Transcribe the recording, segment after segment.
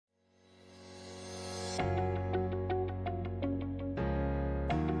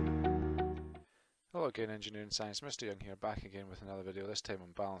again, Engineering Science. Mr. Young here, back again with another video, this time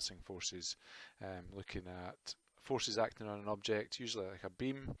on balancing forces, looking at forces acting on an object, usually like a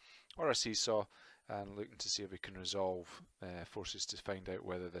beam or a seesaw, and looking to see if we can resolve forces to find out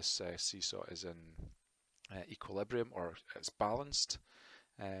whether this seesaw is in equilibrium or it's balanced.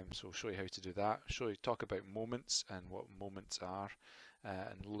 So I'll show you how to do that, talk about moments and what moments are,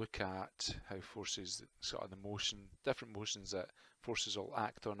 and look at how forces, sort of the motion, different motions that forces will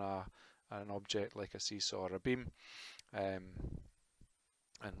act on an object like a seesaw or a beam, and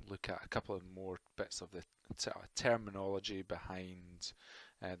look at a couple of more bits of the terminology behind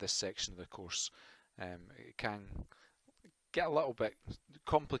this section of the course. It can get a little bit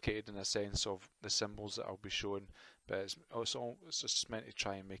complicated in a sense of the symbols that I'll be showing, but it's just meant to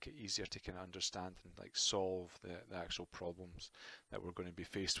try and make it easier to kind of understand and like solve the actual problems that we're going to be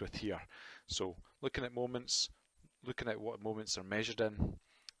faced with here. So looking at moments, looking at what moments are measured in,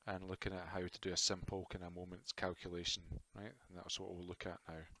 and looking at how to do a simple kind of moments calculation, right? And that's what we'll look at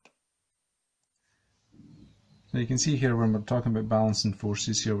now. So you can see here when we're talking about balancing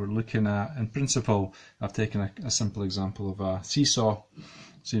forces here, we're looking at, in principle, I've taken a simple example of a seesaw.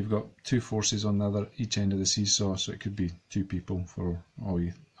 So you've got two forces on each end of the seesaw, so it could be two people for all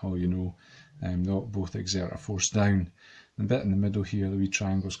you know. They'll both exert a force down. The bit in the middle here, the wee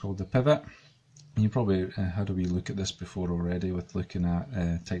triangle, is called the pivot. And you probably had a wee look at this before already with looking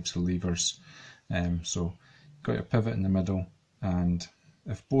at types of levers. So you've got your pivot in the middle, and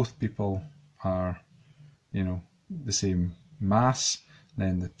if both people are, you know, the same mass,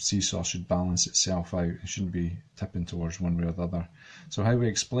 then the seesaw should balance itself out. It shouldn't be tipping towards one way or the other. So how we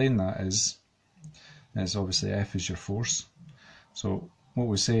explain that is obviously F is your force. So what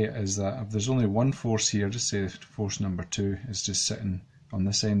we say is that if there's only one force here, just say force number 2 is just sitting on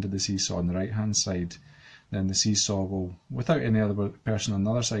this end of the seesaw on the right hand side, then the seesaw will, without any other person on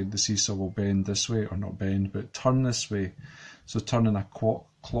the other side, the seesaw will bend this way, or not bend, but turn this way. So turn in a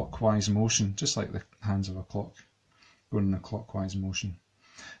clockwise motion, just like the hands of a clock, going in a clockwise motion.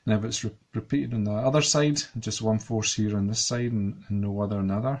 Now if it's repeated on the other side, just one force here on this side and no other on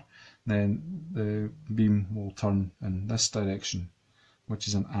the other, then the beam will turn in this direction, which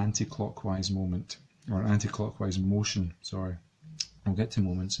is an anti-clockwise moment, or anti-clockwise motion, sorry. I'll get to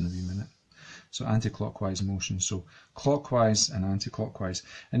moments in a wee minute. So anti-clockwise motion, so clockwise and anti-clockwise.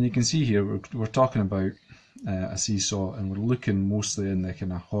 And you can see here we're talking about a seesaw, and we're looking mostly in the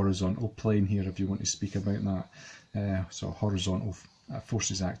kind of horizontal plane here, if you want to speak about that. So horizontal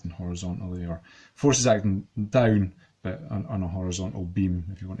forces acting horizontally, or forces acting down but on a horizontal beam,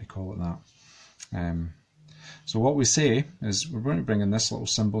 if you want to call it that. So what we say is we're going to bring in this little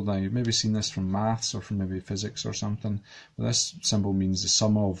symbol now. You've maybe seen this from maths or from maybe physics or something. But this symbol means the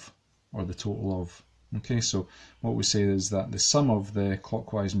sum of, or the total of. Okay, so what we say is that the sum of the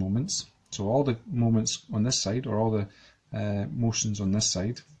clockwise moments, so all the moments on this side, or all the motions on this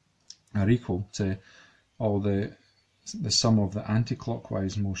side, are equal to all the sum of the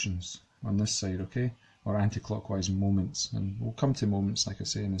anti-clockwise motions on this side, okay? Or anti-clockwise moments, and we'll come to moments, like I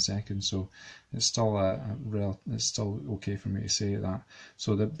say, in a second. So it's still it's still okay for me to say that.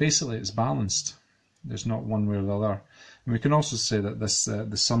 So that basically it's balanced. There's not one way or the other. And we can also say that this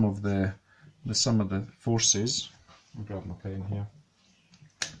the sum of the forces. I'll grab my pen here.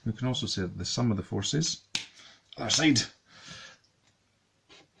 We can also say that the sum of the forces, other side.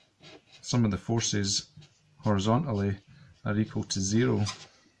 Sum of the forces horizontally are equal to 0.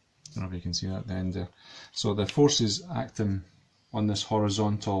 I don't know if you can see that at the end there. So the forces acting on this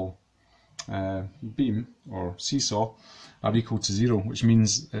horizontal beam or seesaw are equal to 0, which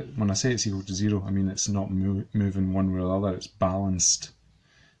means when I say it's equal to 0, I mean it's not moving one way or the other, it's balanced.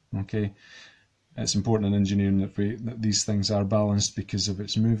 Okay, it's important in engineering that these things are balanced, because if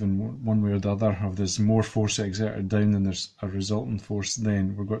it's moving one way or the other, if there's more force exerted down than there's a resultant force,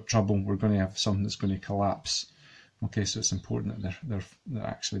 then we've got trouble. We're going to have something that's going to collapse. Okay, so it's important that they're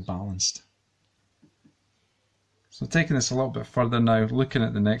actually balanced. So taking this a little bit further now, looking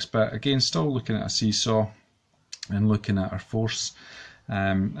at the next bit, again still looking at a seesaw and looking at our force,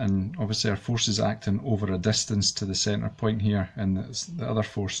 and obviously our force is acting over a distance to the centre point here, and the other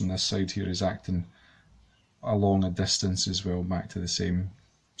force on this side here is acting along a distance as well, back to the same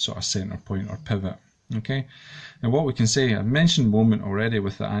sort of centre point or pivot. Okay, now what we can say, I mentioned moment already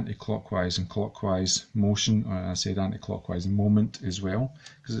with the anti-clockwise and clockwise motion, or I said anti-clockwise moment as well,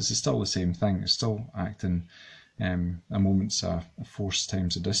 because it's still the same thing. It's still acting, a moment's a force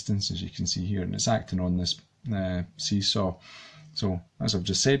times a distance, as you can see here, and it's acting on this seesaw. So as I've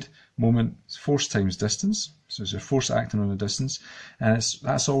just said, moment is force times distance, so it's a force acting on a distance, and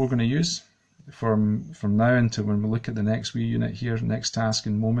that's all we're going to use from now until when we look at the next wee unit here, next task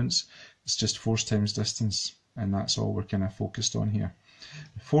in moments. It's just force times distance, and that's all we're kind of focused on here.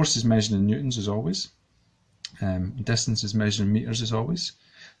 Force is measured in newtons as always. Distance is measured in meters as always.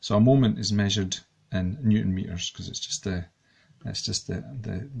 So a moment is measured in Newton meters because it's just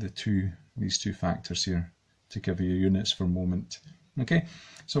these two factors here to give you units for moment. Okay,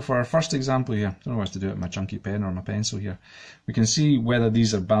 so for our first example here, I don't know what to do with my chunky pen or my pencil here. We can see whether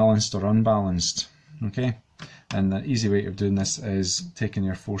these are balanced or unbalanced. Okay, and the easy way of doing this is taking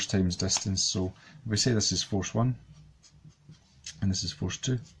your force times distance. So if we say this is force 1 and this is force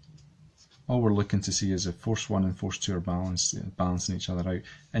 2, all we're looking to see is if force 1 and force 2 are balancing each other out,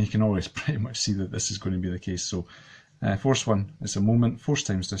 and you can always pretty much see that this is going to be the case. So force 1 is a moment, force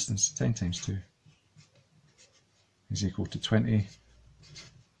times distance, 10 times 2 is equal to 20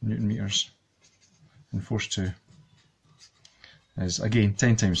 Newton meters, and force 2 is again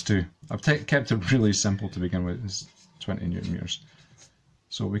 10 times 2. I've kept it really simple to begin with, is 20 Newton meters.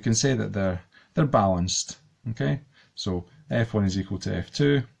 So we can say that they're balanced. Okay, so F1 is equal to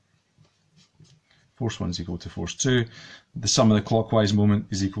F2, force 1 is equal to force 2. The sum of the clockwise moment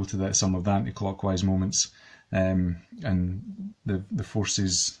is equal to the sum of the anti-clockwise moments, and the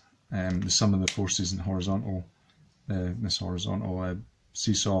forces, the sum of the forces in horizontal, this horizontal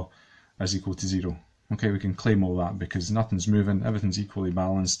seesaw is equal to 0. Okay, we can claim all that because nothing's moving, everything's equally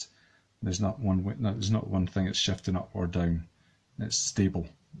balanced. There's not one thing that's shifting up or down. It's stable,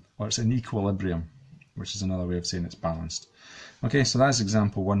 or it's in equilibrium, which is another way of saying it's balanced. Okay, so that's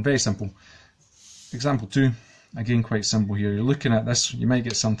example 1, very simple. Example 2, again quite simple here. You're looking at this, you might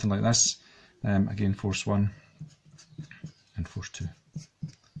get something like this. Again, force 1 and force 2.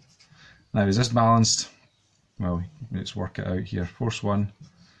 Now, is this balanced? Well, let's work it out here. Force 1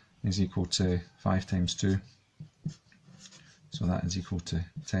 is equal to 5 times 2. So that is equal to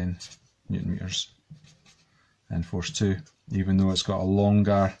 10 Newton meters. And force 2, even though it's got a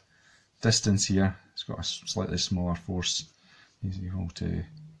longer distance here, it's got a slightly smaller force, is equal to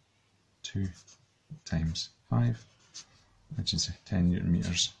 2 times 5, which is 10 Newton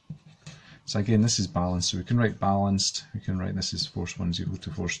meters. So again, this is balanced, so we can write balanced, we can write this is force 1 is equal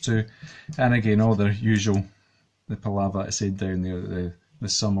to force 2, and again all the usual, the palaver I said down there, the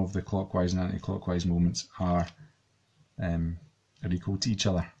sum of the clockwise and anti-clockwise moments are equal to each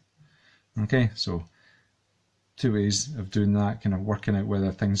other. Okay, so two ways of doing that, kind of working out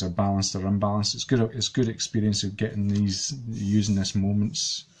whether things are balanced or unbalanced. It's good experience of getting these, using this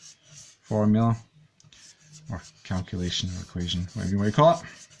moments formula or calculation or equation, whatever you want to call it.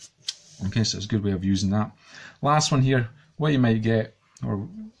 Okay, so it's a good way of using that. Last one here, what you might get, or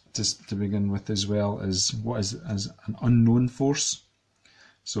just to begin with as well, is what is as an unknown force.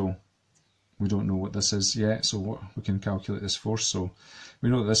 So we don't know what this is yet, so what we can calculate this force. So we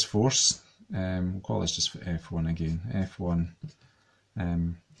know that this force, we'll call this just for F1 again. F1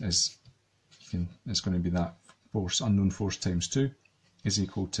 is going to be that force, unknown force times 2, is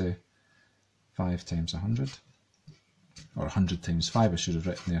equal to 5 times 100, or 100 times 5 I should have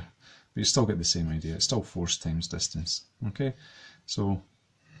written there. But you still get the same idea, it's still force times distance. Okay, so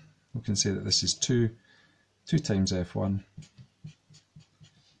we can say that this is 2 times F1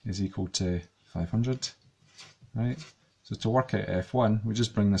 is equal to 500, right? So to work out F1, we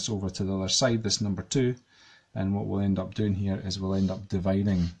just bring this over to the other side, this number 2, and what we'll end up doing here is we'll end up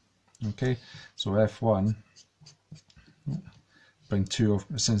dividing. Okay, so F1, bring 2,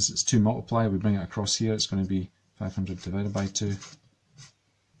 since it's 2 multiply, we bring it across here, it's going to be 500 divided by 2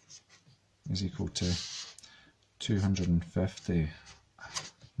 is equal to 250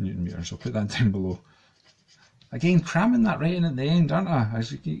 Newton meters. I'll put that down below. Again, cramming that right in at the end, aren't I? I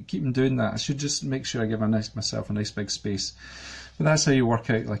should keep on doing that. I should just make sure I give myself a nice big space. But that's how you work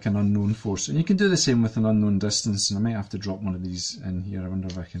out like an unknown force. And you can do the same with an unknown distance. And I might have to drop one of these in here. I wonder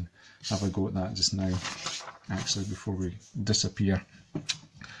if I can have a go at that just now, actually, before we disappear.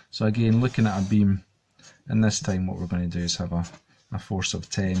 So again, looking at a beam, and this time what we're going to do is have a force of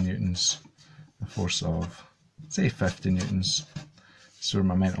 10 newtons, a force of, say, 50 newtons. So where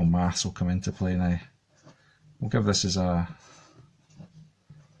my mental maths will come into play now. We'll give this as a,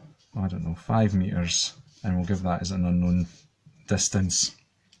 I don't know, 5 meters, and we'll give that as an unknown distance.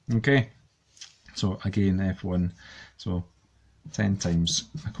 Okay, so again, F1, so 10 times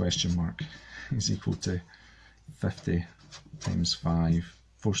a question mark is equal to 50 times 5,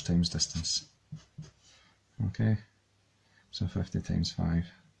 force times distance. Okay, so 50 times 5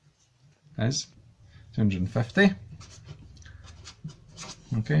 is 250.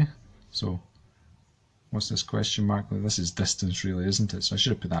 Okay, so what's this question mark? Well, this is distance really, isn't it? So I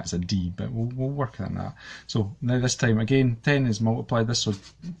should have put that as a D, but we'll work on that. So now this time again, 10 is multiplied this, so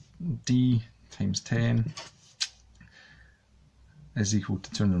D times 10 is equal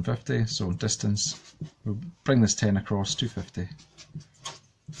to 250, so distance, we'll bring this 10 across, 250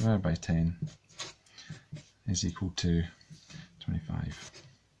 divided by 10 is equal to 25.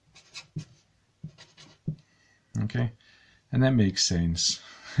 Okay, and that makes sense.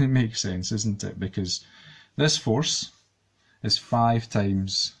 It makes sense, isn't it? Because this force is 5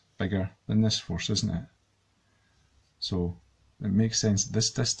 times bigger than this force, isn't it? So it makes sense that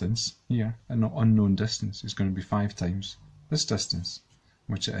this distance here, an unknown distance, is going to be 5 times this distance,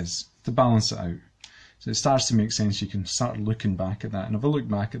 which it is, to balance it out. So it starts to make sense. You can start looking back at that. And if I look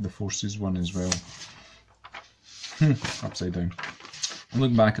back at the forces one as well, upside down.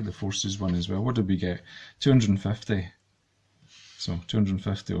 Look back at the forces one as well. What did we get? 250. So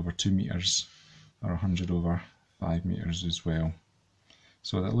 250 over 2 meters, or 100 over 5 meters as well.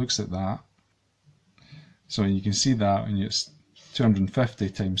 So that looks at that. So you can see that when it's 250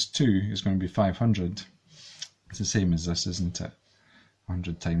 times 2 is going to be 500. It's the same as this, isn't it?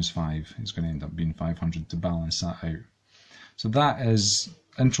 100 times 5 is going to end up being 500 to balance that out. So that is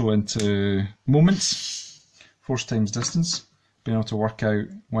intro into moments, force times distance, being able to work out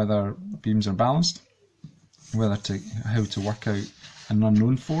whether beams are balanced, how to work out an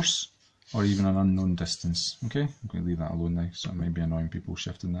unknown force or even an unknown distance. Okay, I'm going to leave that alone now, so it might be annoying people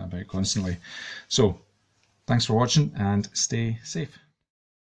shifting that about constantly. So thanks for watching and stay safe.